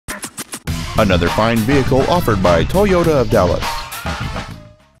Another fine vehicle offered by Toyota of Dallas.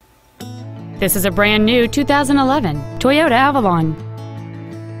 This is a brand new 2011 Toyota Avalon.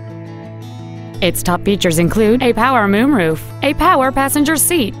 Its top features include a power moonroof, a power passenger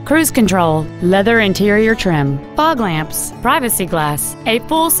seat, cruise control, leather interior trim, fog lamps, privacy glass, a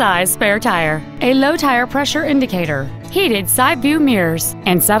full-size spare tire, a low tire pressure indicator, heated side view mirrors,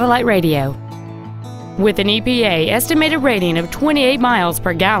 and satellite radio. With an EPA estimated rating of 28 miles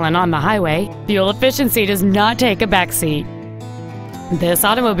per gallon on the highway, fuel efficiency does not take a backseat. This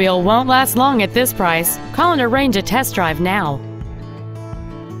automobile won't last long at this price. Call and arrange a test drive now.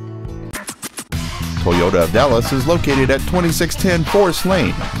 Toyota of Dallas is located at 2610 Forest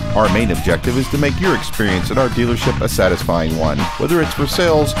Lane. Our main objective is to make your experience at our dealership a satisfying one, whether it's for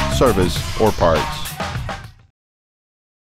sales, service, or parts.